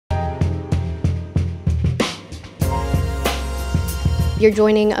You're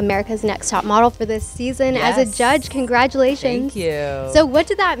joining America's Next Top Model for this season as a judge. Congratulations. Thank you. So what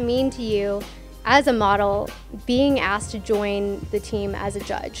did that mean to you as a model, being asked to join the team as a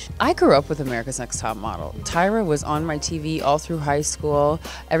judge? I grew up with America's Next Top Model. Tyra was on my TV all through high school.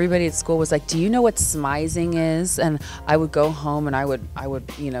 Everybody at school was like, do you know what smizing is? And I would go home and I would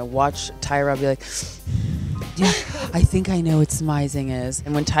watch Tyra be like, yeah, I think I know what smizing is.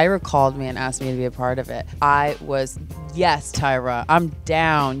 And when Tyra called me and asked me to be a part of it, I was, yes, Tyra, I'm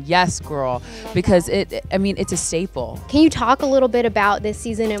down. Yes, girl. Because it's a staple. Can you talk a little bit about this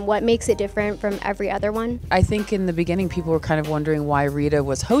season and what makes it different from every other one? I think in the beginning, people were kind of wondering why Rita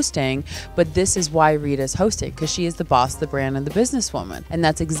was hosting, but this is why Rita's hosting, because she is the boss, the brand, and the businesswoman. And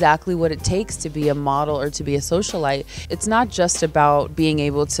that's exactly what it takes to be a model or to be a socialite. It's not just about being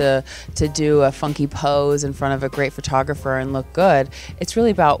able to do a funky pose in front of a great photographer and look good. It's really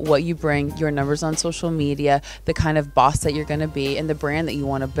about what you bring, your numbers on social media, the kind of boss that you're going to be, and the brand that you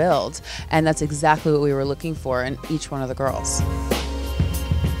want to build. And that's exactly what we were looking for in each one of the girls.